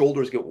 like the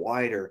shoulders get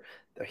wider,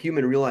 the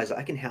human realizes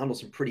I can handle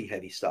some pretty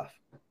heavy stuff.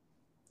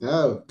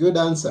 Oh, good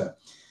answer.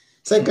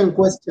 Second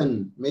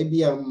question,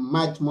 maybe a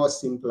much more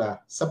simpler.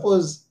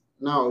 Suppose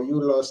now you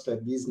lost a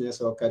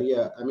business or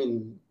career. I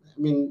mean,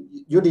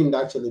 you didn't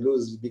actually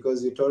lose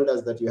because you told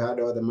us that you had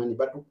all the money.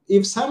 But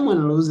if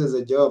someone loses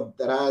a job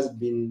that has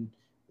been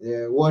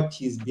what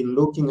he's been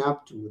looking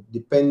up to,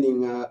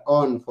 depending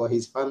on for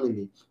his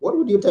family, what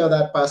would you tell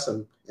that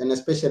person? And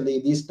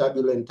especially these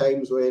turbulent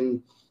times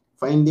when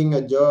finding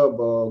a job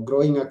or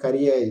growing a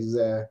career is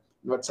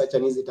not such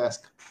an easy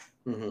task.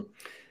 Mm-hmm.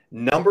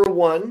 Number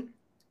one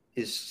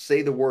is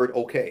say the word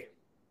okay.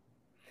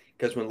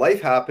 Because when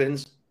life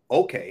happens,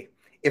 okay.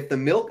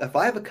 If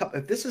I have a cup,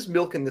 if this is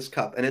milk in this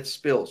cup and it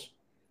spills,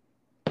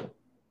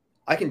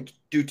 I can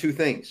do two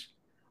things.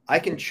 I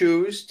can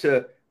choose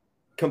to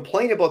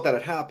complain about that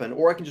it happened,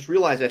 or I can just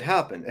realize it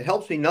happened. It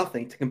helps me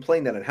nothing to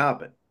complain that it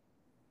happened.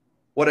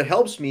 What it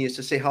helps me is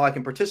to say how I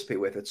can participate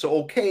with it. So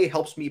okay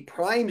helps me,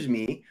 primes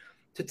me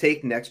to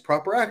take next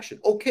proper action.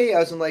 Okay,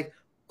 as in like,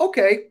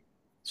 okay,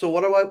 so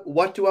what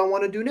do I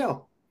want to do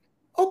now?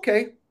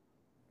 Okay,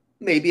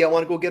 maybe I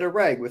want to go get a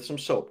rag with some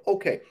soap.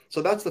 Okay,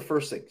 so that's the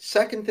first thing.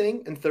 Second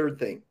thing and third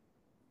thing.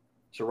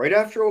 So right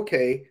after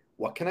okay,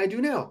 what can I do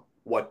now?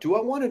 What do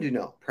I want to do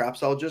now?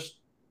 Perhaps I'll just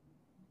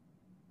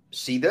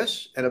see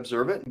this and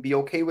observe it and be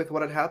okay with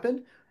what had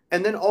happened.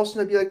 And then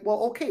also be like,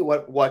 well, okay,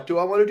 what do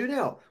I want to do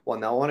now? Well,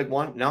 now I want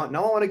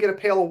to get a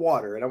pail of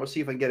water and I want to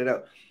see if I can get it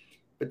out.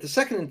 But the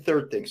second and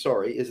third thing,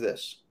 sorry, is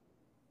this.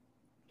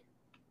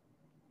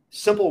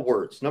 Simple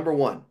words. Number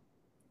one,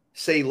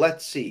 say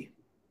let's see.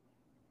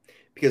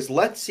 Because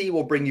let's see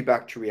will bring you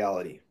back to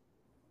reality.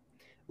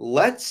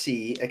 Let's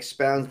see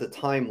expands the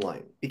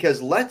timeline.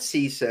 Because let's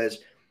see says,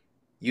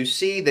 you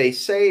see, they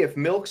say if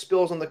milk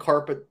spills on the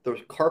carpet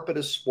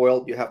is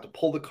spoiled. You have to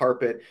pull the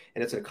carpet,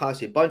 and it's going to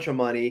cost you a bunch of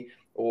money.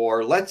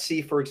 Or let's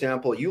see, for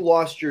example, you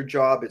lost your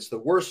job. It's the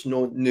worst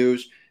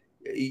news.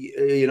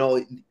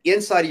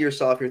 Inside of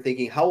yourself, you're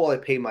thinking, how will I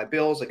pay my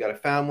bills? I got a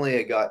family.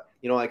 I got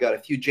a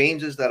few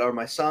Jameses that are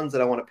my sons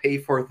that I want to pay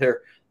for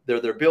their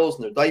bills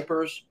and their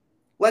diapers.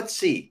 Let's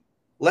see.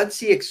 Let's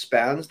see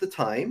expands the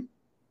time.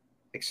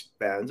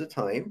 expands the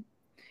time.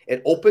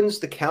 It opens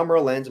the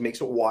camera lens,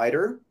 makes it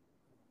wider.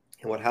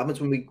 And what happens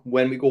when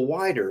we go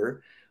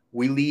wider,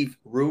 we leave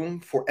room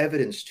for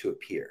evidence to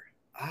appear.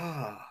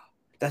 Ah,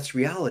 that's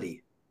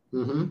reality.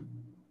 Mm-hmm.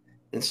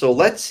 And so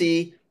let's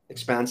see,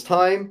 expands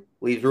time,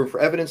 leaves room for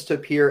evidence to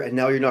appear, and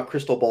now you're not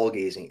crystal ball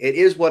gazing. It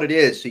is what it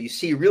is. So you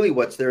see really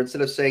what's there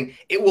instead of saying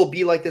it will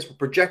be like this. We're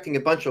projecting a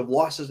bunch of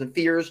losses and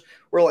fears.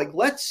 We're like,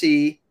 let's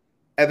see,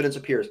 evidence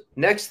appears.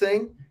 Next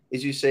thing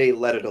is you say,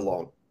 let it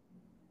alone.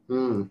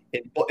 Mm.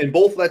 In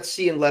both let's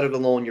see and let it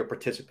alone, you're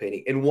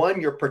participating. In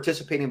one, you're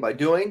participating by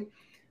doing.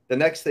 The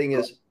next thing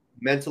is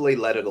mentally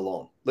let it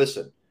alone.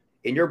 Listen,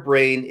 in your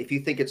brain, if you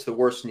think it's the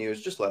worst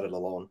news, just let it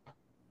alone.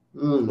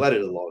 Mm. Let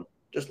it alone.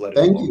 Just let it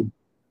Thank alone. you.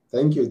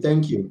 Thank you.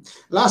 Thank you.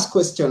 Last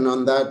question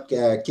on that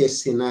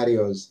case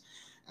scenarios.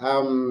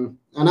 And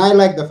I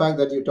like the fact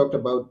that you talked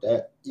about,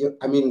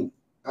 I mean,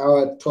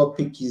 our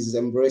topic is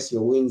embrace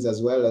your wins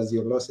as well as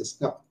your losses.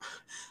 Now,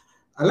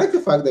 I like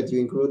the fact that you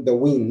include the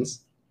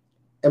wins.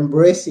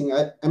 Embracing,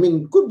 I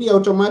mean, it could be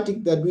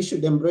automatic that we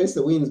should embrace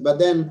the wins, but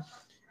then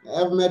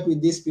I've met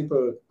with these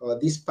people or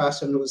this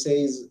person who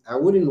says, I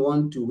wouldn't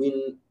want to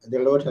win the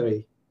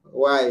lottery.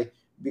 Why?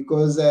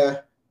 Because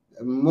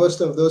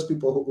most of those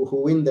people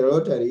who win the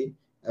lottery,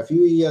 a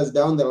few years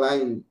down the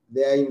line,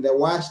 they are in the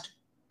worst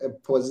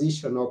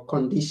position or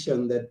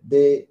condition that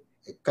they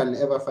can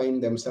ever find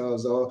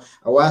themselves, or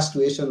a worse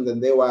situation than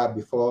they were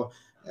before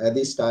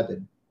this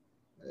started.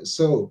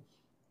 So,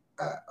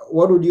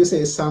 what would you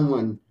say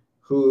someone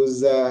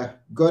who's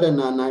gotten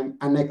an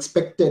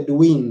unexpected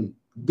win,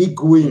 big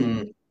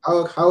win?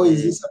 Mm, How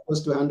is he mm.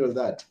 supposed to handle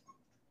that?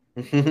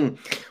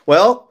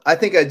 Well, I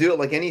think I do it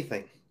like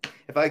anything.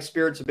 If I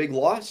experience a big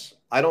loss,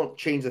 I don't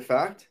change the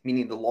fact,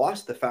 meaning the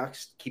loss, the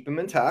facts keep them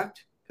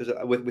intact. Because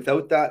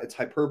without that, it's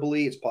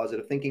hyperbole, it's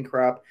positive thinking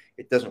crap.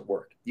 It doesn't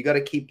work. You got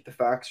to keep the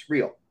facts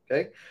real.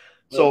 Okay.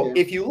 So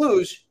Okay. if you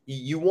lose,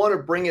 you want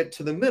to bring it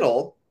to the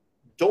middle.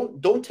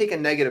 Don't take a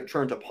negative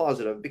turn to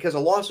positive because a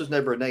loss is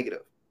never a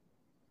negative.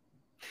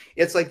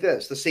 It's like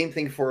this, the same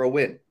thing for a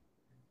win.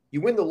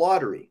 You win the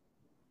lottery,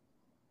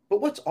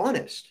 but what's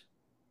honest?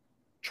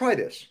 Try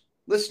this,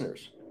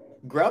 listeners.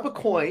 Grab a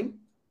coin.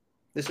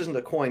 This isn't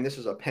a coin, this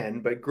is a pen,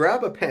 but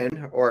grab a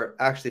pen, or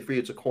actually for you,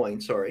 it's a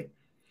coin, sorry.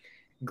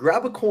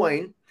 Grab a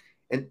coin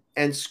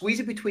and squeeze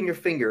it between your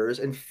fingers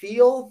and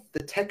feel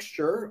the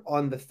texture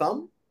on the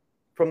thumb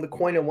from the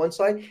coin on one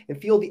side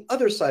and feel the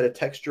other side of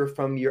texture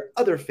from your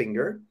other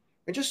finger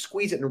and just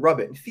squeeze it and rub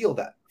it and feel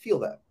that. Feel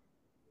that.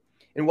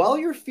 And while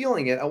you're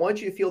feeling it, I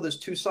want you to feel there's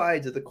two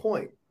sides of the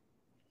coin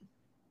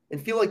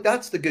and feel like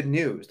that's the good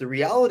news. The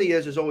reality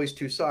is there's always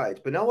two sides.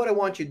 But now what I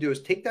want you to do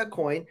is take that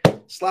coin,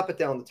 slap it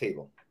down the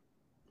table.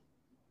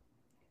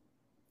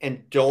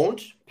 And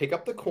don't pick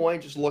up the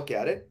coin, just look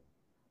at it.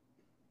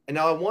 And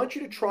now I want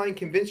you to try and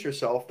convince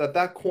yourself that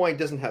that coin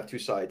doesn't have two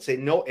sides. Say,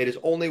 no, it is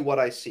only what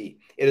I see.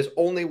 It is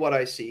only what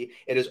I see.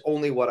 It is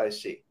only what I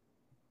see.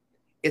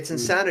 It's Mm.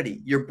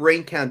 insanity. Your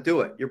brain can't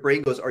do it. Your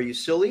brain goes, are you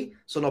silly?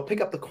 So now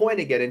pick up the coin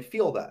again and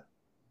feel that.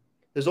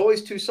 There's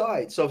always two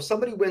sides. So if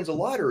somebody wins a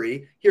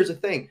lottery, here's the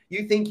thing.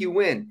 You think you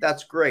win.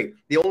 That's great.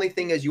 The only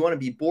thing is you want to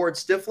be bored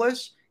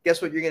stiffless.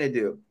 Guess what you're going to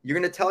do? You're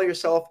going to tell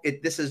yourself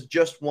this is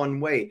just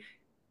one way.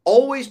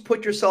 Always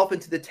put yourself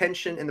into the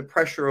tension and the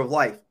pressure of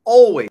life.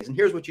 Always. And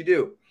here's what you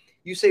do.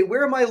 You say,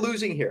 where am I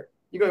losing here?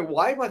 You're going,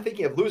 why am I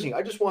thinking of losing?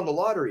 I just won the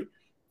lottery.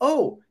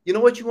 Oh, you know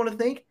what you want to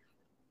think?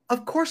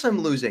 Of course I'm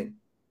losing.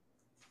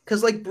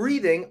 Because like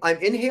breathing, I'm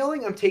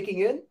inhaling, I'm taking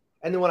in,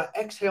 and then when I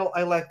exhale,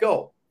 I let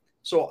go.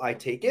 So I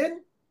take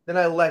in, then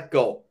I let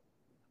go.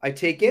 I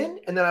take in,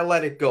 and then I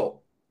let it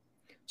go.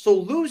 So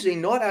losing,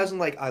 not as in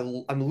like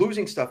I'm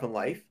losing stuff in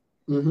life,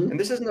 Mm-hmm. and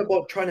this isn't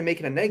about trying to make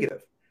it a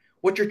negative.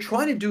 What you're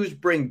trying to do is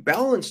bring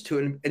balance to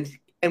it,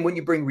 and when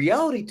you bring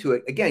reality to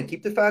it, again,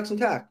 keep the facts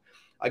intact.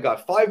 I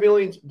got $5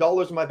 million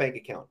in my bank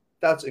account.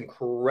 That's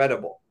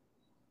incredible.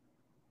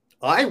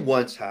 I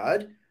once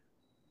had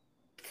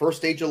first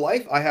stage of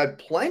life, I had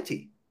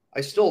plenty.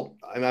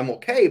 I'm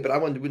okay, but I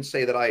wouldn't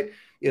say that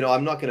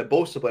I'm not going to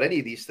boast about any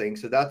of these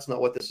things. So that's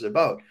not what this is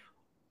about.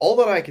 All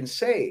that I can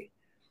say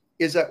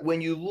is that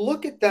when you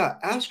look at that,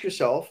 ask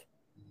yourself,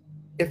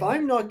 if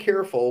I'm not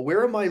careful,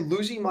 where am I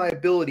losing my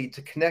ability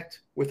to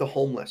connect with the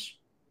homeless?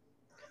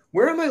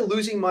 Where am I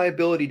losing my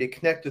ability to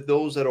connect with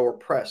those that are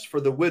oppressed,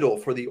 for the widow,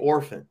 for the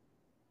orphan?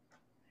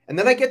 And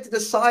then I get to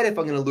decide if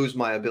I'm going to lose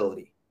my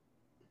ability.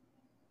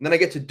 And then I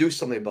get to do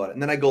something about it.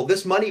 And then I go,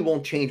 this money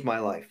won't change my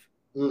life.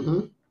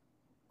 Mm-hmm.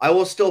 I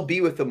will still be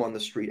with them on the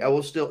street. I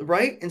will still,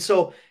 right? And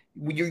so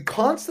you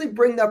constantly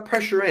bring that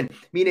pressure in,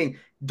 meaning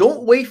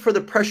don't wait for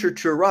the pressure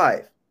to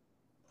arrive.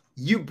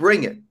 You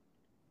bring it.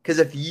 Because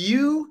if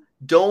you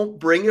don't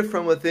bring it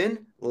from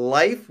within,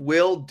 life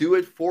will do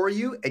it for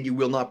you and you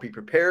will not be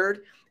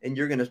prepared and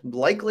you're going to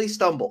likely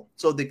stumble.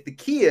 So the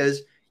key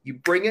is you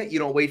bring it, you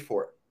don't wait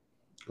for it.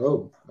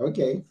 Oh,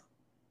 okay.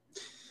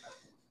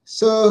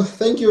 So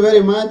thank you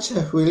very much.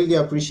 We really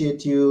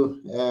appreciate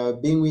you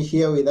being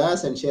here with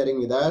us and sharing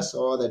with us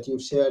all that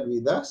you've shared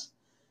with us.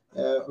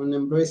 on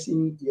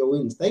embracing your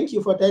wins. Thank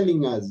you for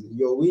telling us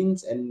your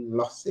wins and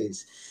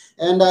losses.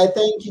 And I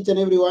thank each and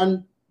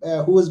everyone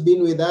who's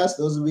been with us,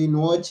 those who've been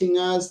watching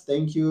us.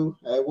 Thank you.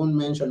 I won't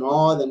mention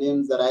all the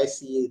names that I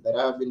see that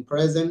have been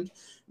present,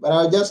 but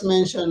I'll just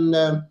mention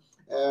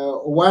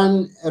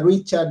one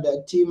Richard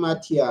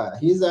Timatia.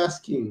 He's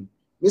asking,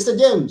 Mr.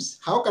 James,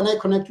 how can I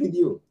connect with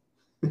you?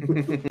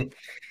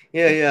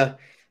 Yeah, yeah.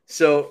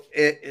 So,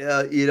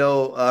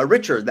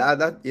 Richard,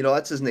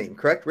 that's his name,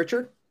 correct?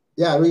 Richard?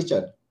 Yeah,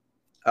 Richard.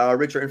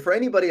 Richard. And for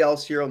anybody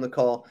else here on the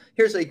call,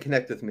 here's how you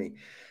connect with me.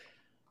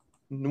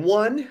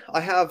 One, I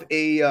have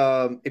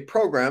a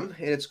program,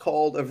 and it's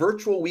called a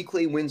virtual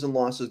weekly wins and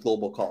losses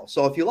global call.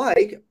 So if you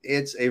like,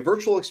 it's a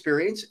virtual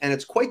experience, and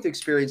it's quite the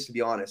experience, to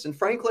be honest. And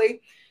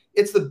frankly,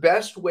 it's the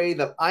best way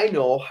that I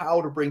know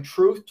how to bring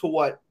truth to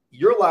what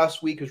your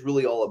last week is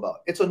really all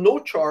about. It's a no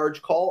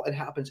charge call. It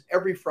happens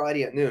every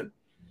Friday at noon.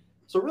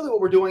 So really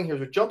what we're doing here is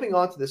we're jumping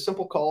onto this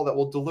simple call that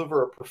will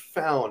deliver a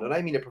profound, and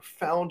I mean a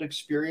profound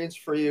experience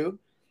for you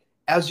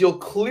as you'll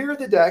clear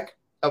the deck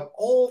of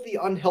all the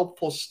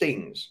unhelpful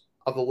stings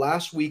of the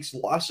last week's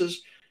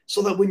losses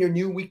so that when your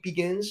new week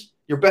begins,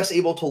 you're best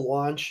able to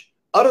launch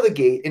out of the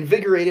gate,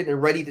 invigorated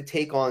and ready to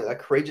take on a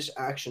courageous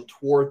action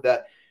toward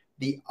the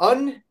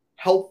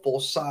unhelpful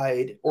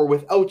side, or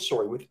without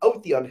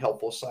the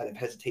unhelpful side of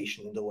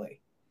hesitation and delay.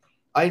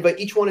 I invite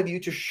each one of you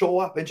to show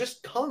up and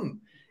just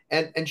come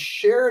and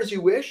share as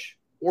you wish,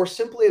 or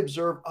simply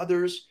observe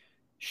others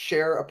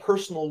share a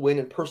personal win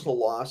and personal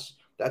loss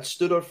that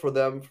stood out for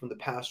them from the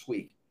past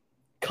week.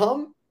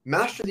 Come,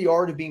 master the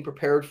art of being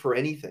prepared for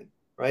anything,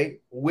 right?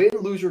 Win,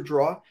 lose, or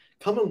draw.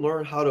 Come and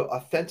learn how to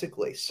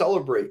authentically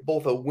celebrate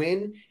both a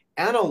win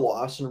and a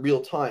loss in real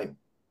time,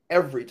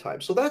 every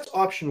time. So that's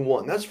option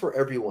one. That's for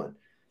everyone.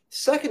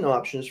 Second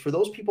option is for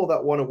those people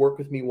that want to work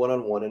with me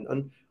one-on-one.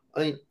 And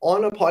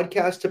on a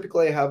podcast,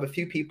 typically I have a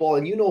few people,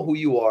 and you know who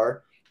you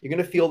are. You're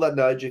going to feel that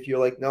nudge if you're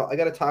like, no, I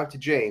got to talk to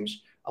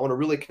James. I want to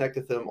really connect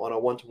with him on a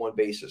one-to-one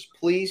basis.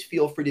 Please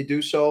feel free to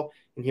do so.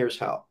 And here's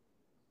how.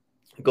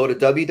 Go to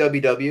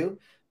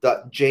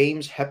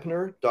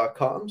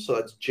www.jamesheppner.com. So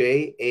that's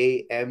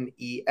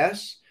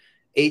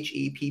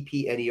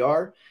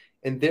JamesHeppner.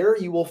 And there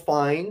you will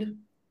find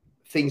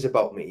things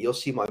about me. You'll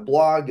see my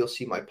blog. You'll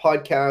see my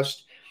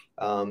podcast.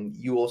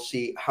 You will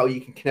see how you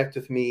can connect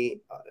with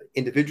me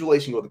individually.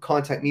 So you can go to the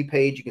contact me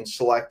page. You can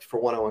select for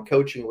one-on-one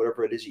coaching,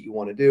 whatever it is that you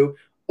want to do.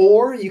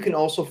 Or you can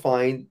also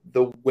find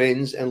the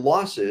wins and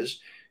losses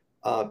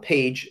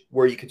page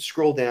where you can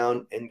scroll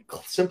down and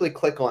simply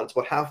click on, it's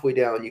about halfway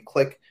down, you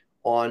click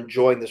on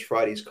join this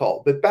Friday's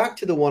call. But back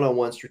to the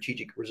one-on-one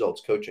strategic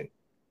results coaching.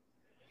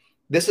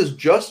 This is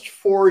just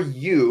for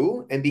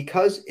you. And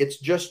because it's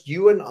just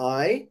you and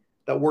I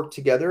that work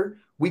together,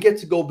 we get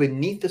to go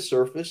beneath the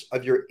surface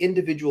of your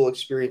individual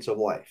experience of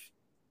life.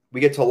 We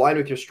get to align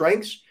with your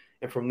strengths.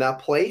 And from that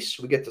place,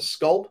 we get to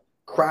sculpt,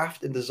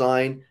 craft, and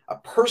design a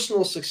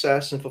personal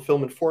success and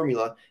fulfillment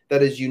formula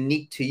that is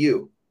unique to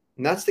you.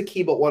 And that's the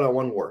key about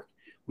one-on-one work.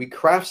 We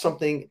craft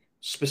something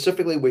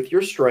specifically with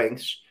your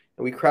strengths,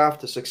 and we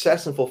craft a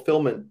success and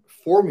fulfillment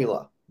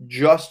formula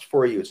just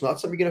for you. It's not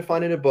something you're going to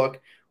find in a book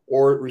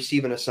or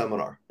receive in a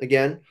seminar.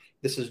 Again,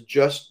 this is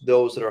just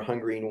those that are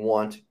hungry and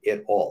want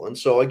it all. And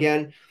so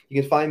again,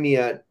 you can find me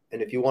at,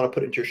 and if you want to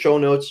put it into your show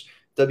notes,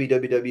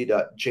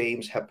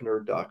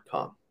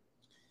 www.jamesheppner.com.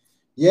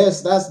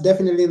 Yes, that's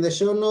definitely in the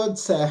show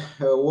notes.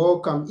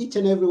 Welcome each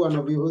and every one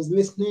of you who's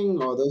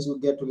listening, or those who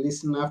get to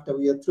listen after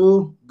we are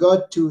through.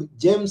 Go to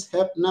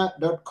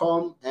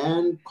jamesheppner.com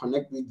and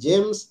connect with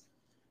James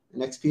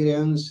and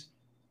experience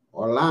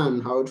or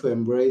learn how to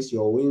embrace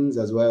your wins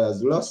as well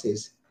as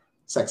losses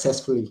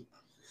successfully.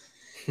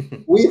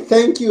 We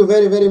thank you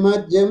very, very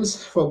much,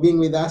 James, for being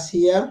with us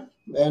here.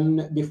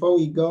 And before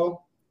we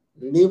go,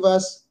 leave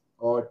us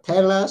or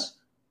tell us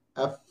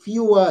a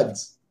few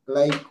words,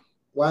 like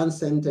one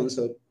sentence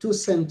or two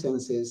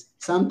sentences,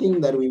 something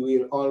that we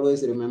will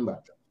always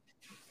remember.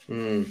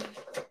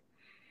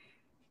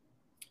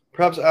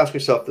 Perhaps ask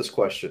yourself this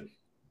question.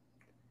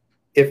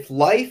 If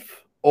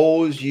life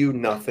owes you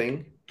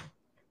nothing,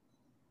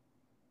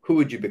 who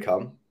would you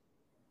become?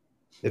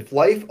 If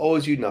life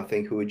owes you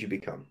nothing, who would you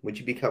become? Would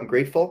you become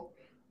grateful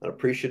and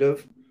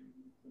appreciative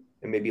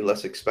and maybe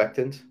less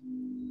expectant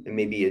and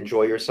maybe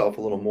enjoy yourself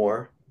a little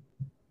more?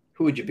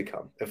 Who would you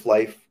become if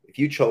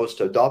you chose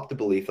to adopt the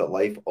belief that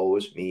life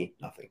owes me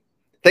nothing?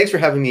 Thanks for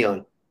having me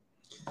on.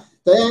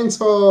 Thanks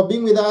for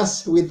being with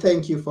us. We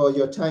thank you for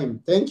your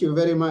time. Thank you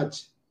very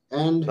much.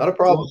 And not a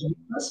problem.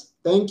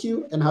 Thank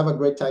you and have a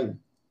great time.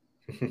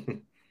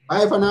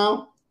 Bye for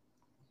now.